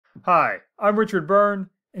Hi, I'm Richard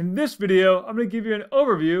Byrne. In this video, I'm going to give you an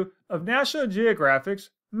overview of National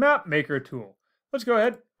Geographic's MapMaker tool. Let's go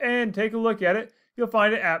ahead and take a look at it. You'll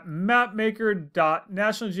find it at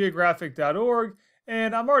mapmaker.nationalgeographic.org,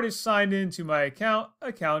 and I'm already signed into my account.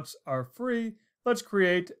 Accounts are free. Let's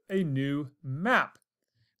create a new map.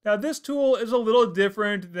 Now, this tool is a little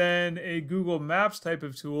different than a Google Maps type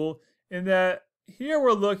of tool in that here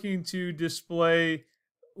we're looking to display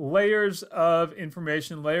layers of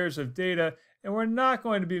information, layers of data, and we're not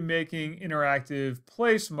going to be making interactive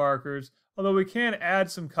place markers, although we can add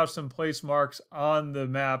some custom place marks on the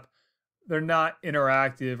map. They're not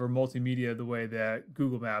interactive or multimedia the way that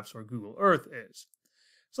Google Maps or Google Earth is.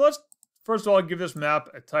 So let's first of all give this map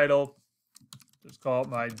a title. Let's call it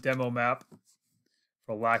my demo map,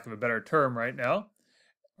 for lack of a better term right now,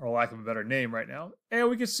 or lack of a better name right now. And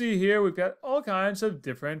we can see here we've got all kinds of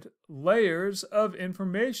different layers of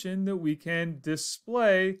information that we can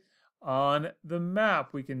display on the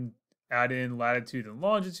map. We can add in latitude and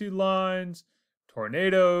longitude lines,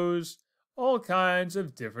 tornadoes, all kinds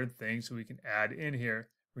of different things that we can add in here.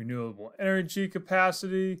 Renewable energy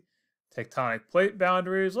capacity, tectonic plate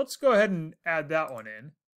boundaries. Let's go ahead and add that one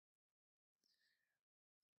in.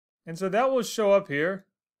 And so that will show up here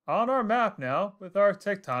on our map now with our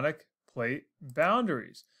tectonic plate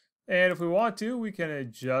boundaries. And if we want to, we can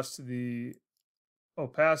adjust the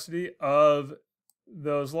opacity of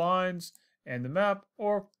those lines and the map,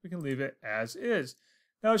 or we can leave it as is.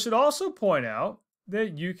 Now, I should also point out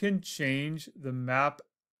that you can change the map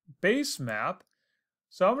base map.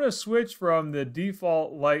 So I'm going to switch from the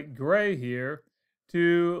default light gray here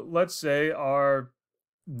to, let's say, our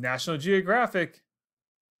National Geographic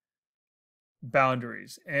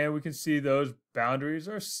boundaries, and we can see those boundaries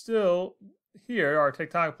are still here. Our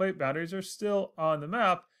tectonic plate boundaries are still on the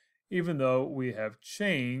map, even though we have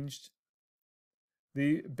changed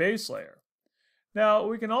the base layer. Now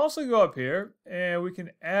we can also go up here and we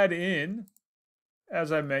can add in,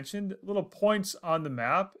 as I mentioned, little points on the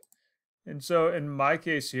map. And so in my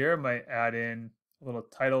case here, I might add in a little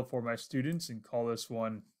title for my students and call this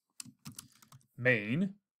one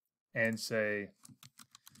Maine, and say,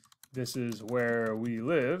 this is where we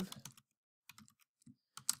live.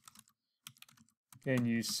 Can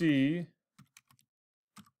you see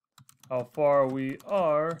how far we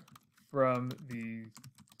are from the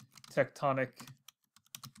tectonic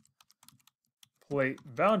plate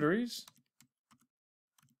boundaries?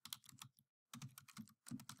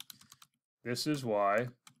 This is why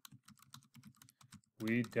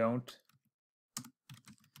we don't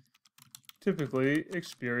typically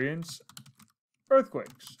experience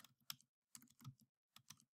earthquakes.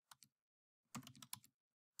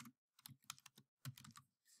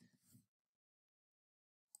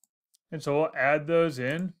 And so we'll add those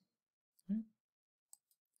in.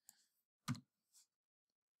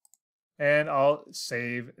 And I'll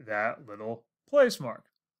save that little place mark.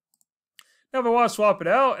 Now, if I want to swap it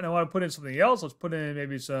out and I want to put in something else, let's put in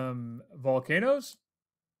maybe some volcanoes.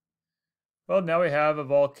 Well, now we have a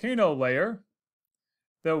volcano layer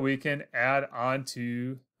that we can add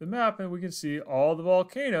onto the map, and we can see all the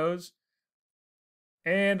volcanoes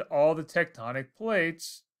and all the tectonic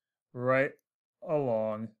plates right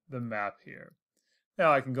along the map here.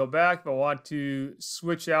 Now I can go back if I want to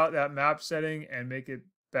switch out that map setting and make it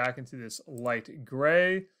back into this light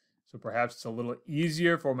gray. So perhaps it's a little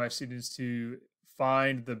easier for my students to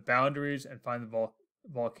find the boundaries and find the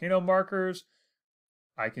volcano markers.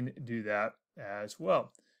 I can do that as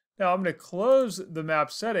well. Now I'm going to close the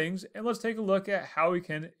map settings and let's take a look at how we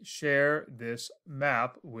can share this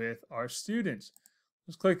map with our students.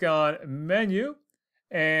 Let's click on Menu,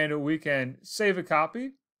 and we can save a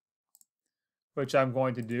copy, which I'm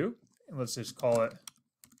going to do. And let's just call it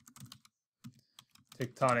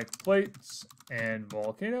Tectonic Plates and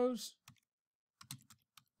Volcanoes.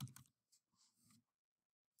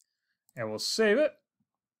 And we'll save it.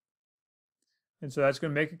 And so that's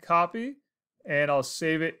going to make a copy, and I'll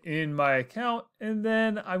save it in my account. And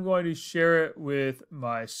then I'm going to share it with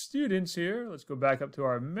my students here. Let's go back up to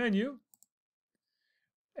our menu.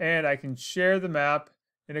 And I can share the map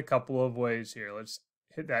in a couple of ways here. Let's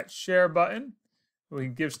hit that share button. We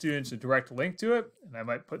can give students a direct link to it, and I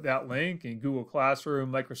might put that link in Google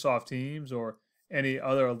Classroom, Microsoft Teams, or any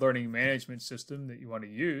other learning management system that you want to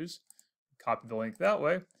use. Copy the link that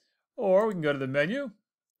way. Or we can go to the menu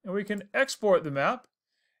and we can export the map,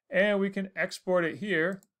 and we can export it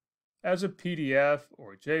here as a PDF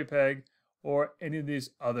or a JPEG or any of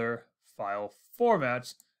these other file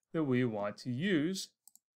formats that we want to use.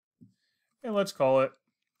 And let's call it,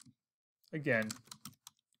 again,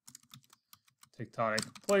 tectonic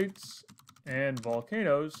plates and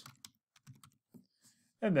volcanoes.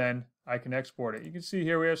 And then I can export it. You can see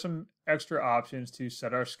here we have some extra options to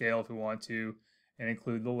set our scale if we want to and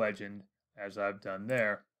include the legend as I've done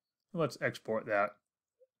there. Let's export that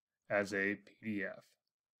as a PDF.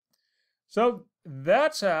 So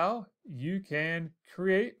that's how you can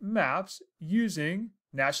create maps using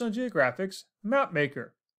National Geographic's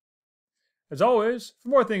MapMaker. As always, for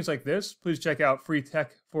more things like this, please check out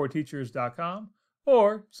freetech4teachers.com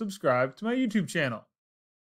or subscribe to my YouTube channel.